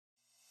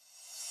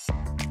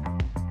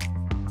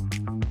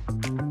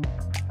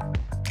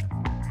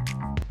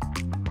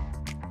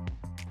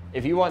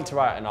If you want to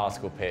write an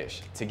article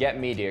pitch to get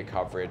media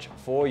coverage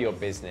for your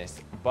business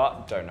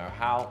but don't know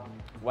how,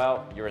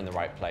 well, you're in the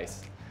right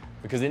place.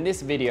 Because in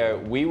this video,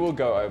 we will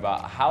go over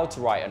how to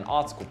write an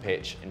article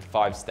pitch in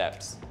 5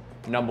 steps.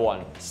 Number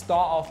 1,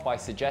 start off by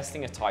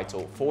suggesting a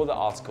title for the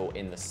article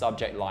in the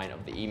subject line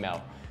of the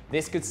email.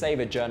 This could save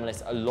a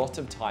journalist a lot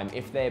of time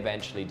if they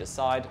eventually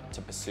decide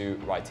to pursue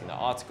writing the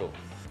article.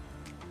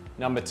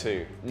 Number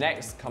 2,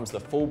 next comes the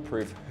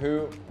foolproof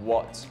who,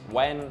 what,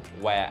 when,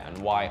 where, and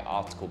why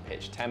article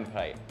pitch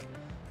template.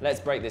 Let's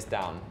break this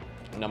down.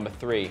 Number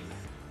 3,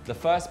 the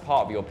first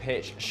part of your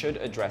pitch should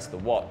address the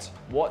what.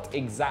 What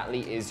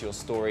exactly is your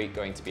story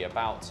going to be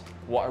about?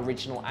 What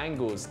original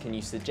angles can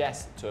you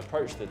suggest to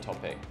approach the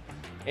topic?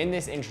 In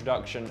this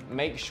introduction,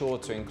 make sure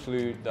to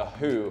include the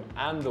who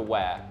and the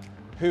where.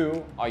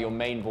 Who are your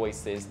main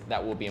voices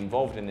that will be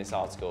involved in this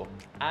article,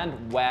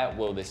 and where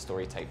will this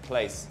story take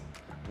place?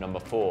 Number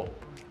 4,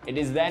 it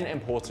is then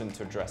important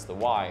to address the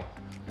why.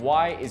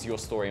 Why is your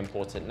story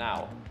important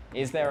now?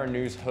 Is there a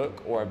news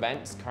hook or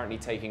events currently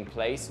taking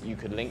place you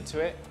could link to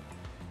it?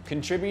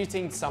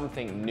 Contributing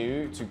something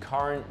new to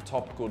current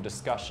topical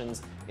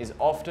discussions is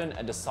often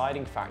a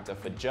deciding factor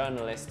for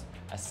journalists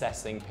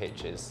assessing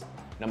pitches.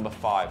 Number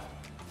 5,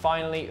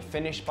 finally,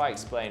 finish by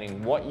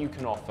explaining what you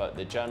can offer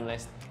the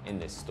journalist in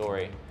this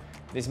story.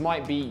 This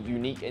might be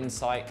unique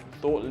insight,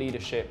 thought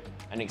leadership,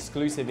 an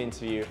exclusive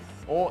interview,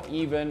 or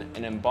even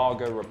an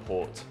embargo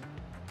report.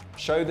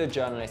 Show the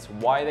journalist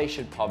why they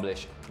should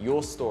publish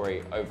your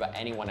story over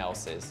anyone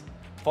else's.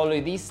 Follow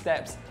these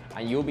steps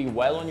and you'll be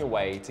well on your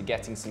way to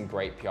getting some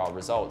great PR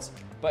results.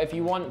 But if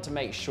you want to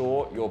make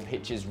sure your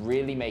pitches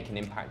really make an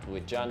impact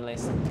with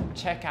journalists,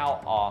 check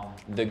out our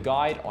The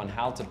Guide on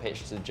How to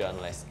Pitch to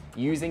Journalists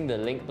using the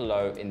link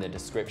below in the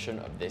description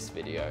of this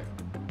video.